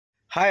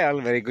Hi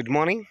all, very good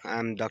morning.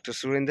 I'm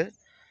Dr.Surendra.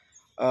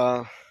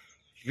 Uh,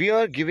 we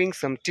are giving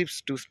some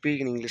tips to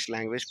speak in English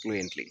language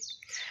fluently.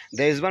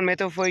 There is one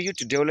method for you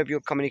to develop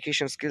your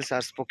communication skills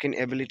or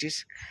spoken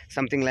abilities,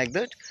 something like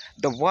that.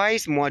 The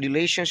voice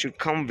modulation should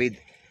come with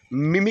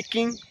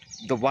mimicking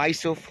the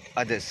voice of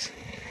others.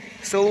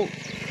 So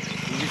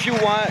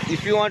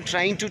if you are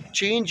trying to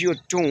change your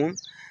tone,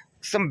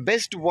 some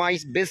best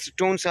voice, best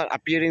tones are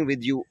appearing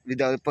with you with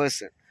the other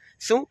person.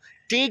 So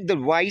take the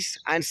voice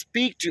and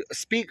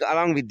speak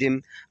along with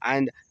them,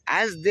 and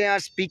as they are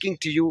speaking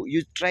to you,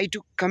 you try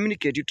to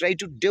communicate, you try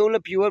to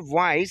develop your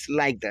voice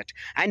like that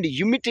and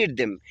imitate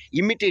them.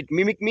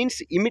 Mimic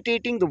means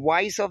imitating the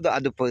voice of the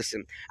other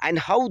person, and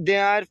how they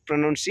are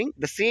pronouncing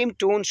the same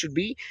tone should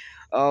be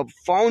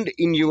found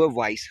in your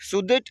voice,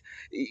 so that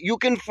you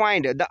can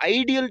find the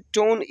ideal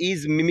tone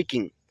is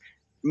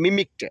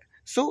mimicked.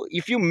 So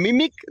if you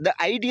mimic the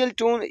ideal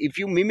tone, if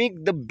you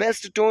mimic the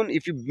best tone,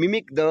 if you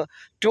mimic the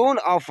tone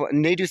of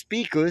native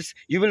speakers,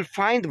 you will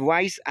find the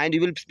voice and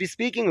you will be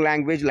speaking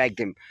language like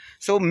them.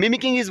 So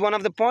mimicking is one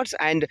of the parts,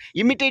 and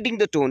imitating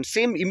the tone,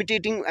 same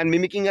imitating and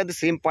mimicking are the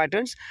same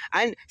patterns.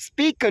 And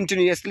speak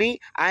continuously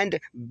and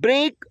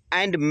break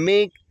and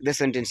make the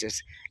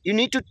sentences. You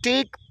need to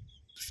take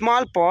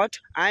small part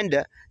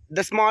and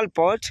the small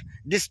part,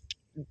 this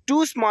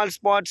two small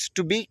spots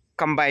to be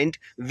combined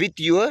with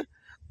your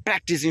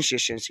practicing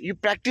sessions. You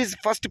practice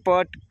first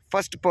part,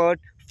 first part,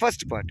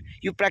 first part.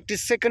 You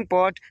practice second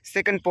part,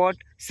 second part,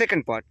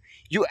 second part.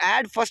 You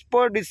add first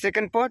part with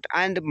second part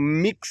and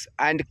mix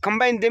and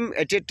combine them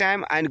at a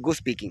time and go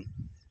speaking.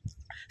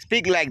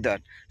 Speak like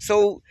that.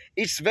 So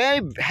it's very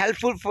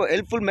helpful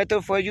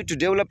method for you to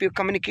develop your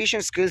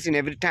communication skills in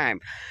every time.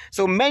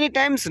 So many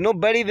times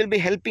nobody will be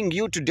helping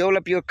you to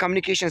develop your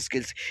communication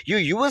skills. You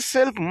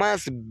yourself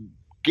must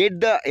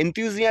get the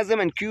enthusiasm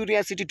and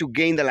curiosity to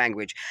gain the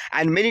language.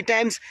 And many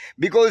times,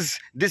 because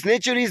this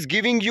nature is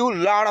giving you a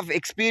lot of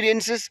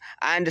experiences,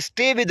 and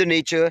stay with the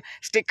nature,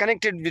 stay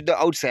connected with the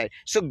outside.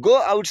 So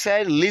go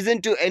outside,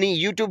 listen to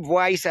any YouTube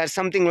voice or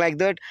something like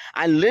that,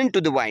 and learn to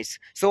the voice.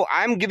 So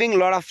I'm giving a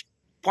lot of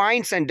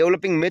points and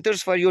developing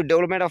methods for your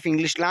development of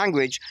English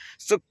language.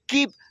 So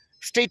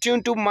stay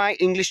tuned to my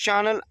English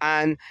channel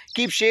and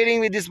keep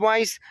sharing with this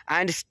voice,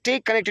 and stay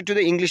connected to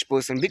the English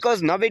person,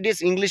 because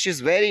nowadays English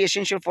is very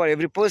essential for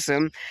every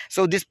person.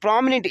 So this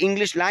prominent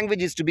English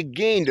language is to be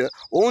gained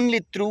only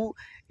through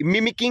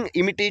mimicking,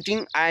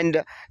 imitating,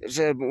 and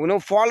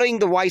following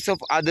the voice of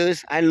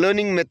others and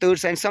learning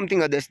methods and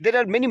something others. There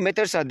are many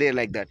methods are there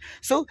like that.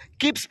 So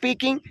keep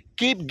speaking,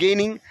 keep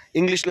gaining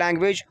English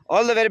language.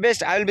 All the very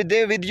best. I will be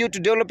there with you to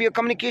develop your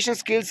communication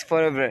skills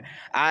forever,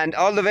 and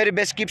all the very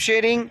best. Keep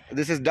sharing.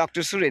 This is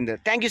Dr. Surendra.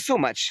 Thank you so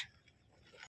much.